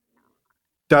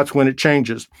 That's when it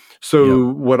changes.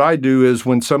 So what I do is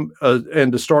when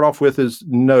and to start off with is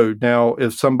no. Now,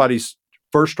 if somebody's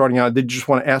first starting out, they just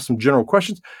want to ask some general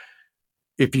questions.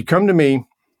 If you come to me,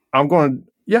 I'll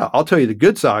tell you the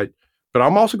good side, but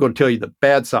I'm also going to tell you the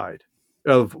bad side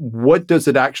of what does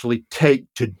it actually take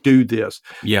to do this.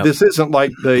 Yeah. This isn't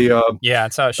like the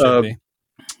that's how it should be.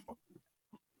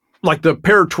 Like the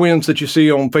pair of twins that you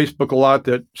see on Facebook a lot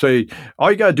that say,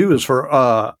 all you got to do is for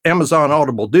Amazon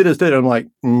Audible, do this, I'm like,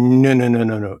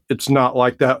 no. It's not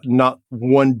like that. Not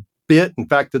one bit. In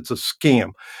fact, it's a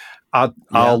scam.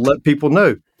 I'll let people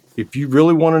know. If you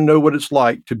really want to know what it's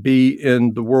like to be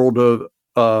in the world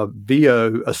of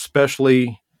VO,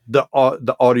 especially the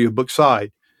audiobook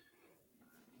side,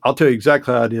 I'll tell you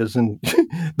exactly how it is. And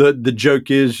the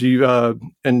joke is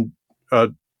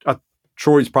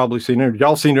Troy's probably seen it.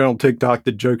 Y'all seen it on TikTok.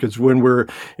 The joke is when we're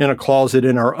in a closet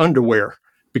in our underwear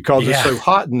because it's so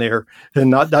hot in there.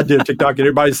 And I did a TikTok and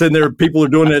everybody's sitting there. People are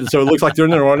doing it. So it looks like they're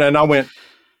in there. And I went,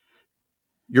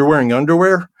 "You're wearing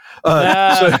underwear?"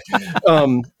 But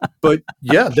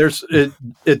yeah,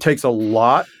 it takes a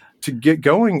lot to get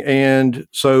going. And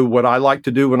so what I like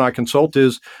to do when I consult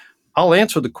is I'll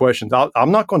answer the questions.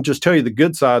 I'm not going to just tell you the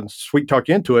good side and sweet talk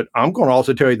you into it. I'm going to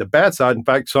also tell you the bad side. In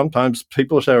fact, sometimes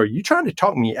people say, are you trying to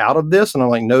talk me out of this? And I'm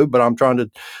like, no, but I'm trying to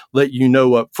let you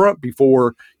know up front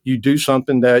before you do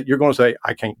something that you're going to say,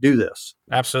 I can't do this.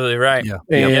 Absolutely right. Yeah.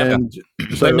 And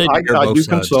so I do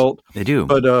consult. They do.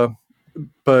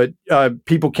 But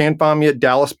people can find me at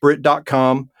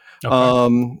dallasbritt.com.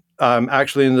 Okay. I'm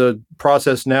actually in the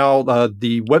process now.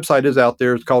 The website is out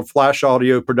there. It's called Flash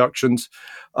Audio Productions,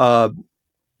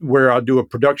 where I do a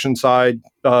production side.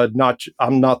 I'm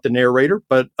not the narrator,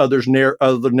 but other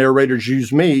narrators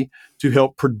use me to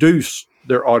help produce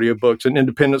their audiobooks, and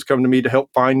independents come to me to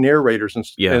help find narrators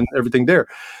and everything there.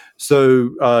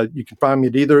 So you can find me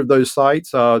at either of those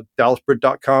sites,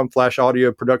 dallasbritt.com,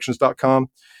 flashaudioproductions.com.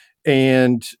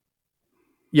 And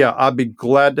yeah, I'd be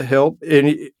glad to help.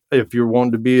 If you're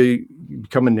wanting to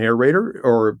become a narrator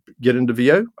or get into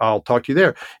VO, I'll talk to you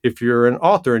there. If you're an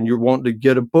author and you're wanting to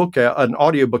get an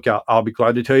audiobook out, I'll be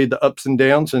glad to tell you the ups and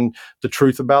downs and the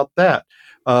truth about that.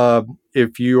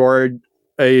 If you are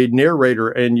a narrator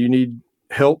and you need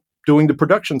help doing the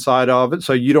production side of it,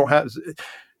 so you don't have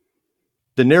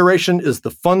the narration is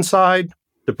the fun side,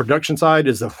 the production side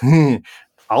is the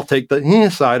I'll take the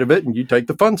side of it and you take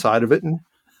the fun side of it, and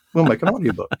we'll make an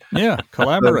audiobook. Yeah,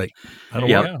 collaborate. That'll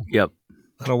work. Yep.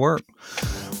 That'll work.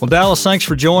 Well, Dallas, thanks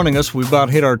for joining us. We've about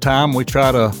hit our time. We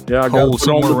try to hold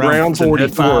somewhere around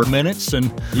 45 minutes. And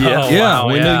we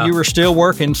knew you were still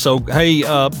working. So, hey,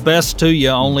 best to you.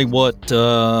 Only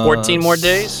 14 more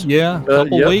days? Yeah,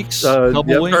 couple weeks.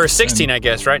 Weeks. Or 16, I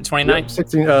guess, right? 29?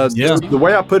 16. The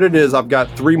way I put it is I've got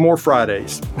 3 more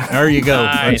Fridays. There you go.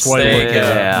 Nice. That's the way to look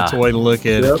at it. That's the way to look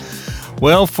at it.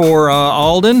 Well, for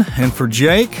Alden and for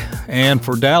Jake and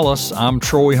for Dallas, I'm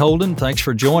Troy Holden. Thanks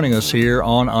for joining us here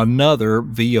on another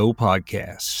VO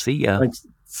podcast. See ya. Thanks.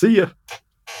 See ya.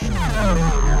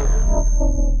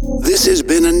 This has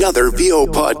been another VO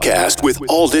podcast with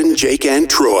Alden, Jake, and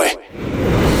Troy.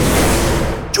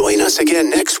 Join us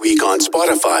again next week on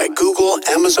Spotify, Google,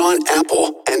 Amazon,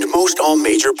 Apple, and most all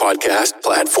major podcast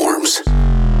platforms.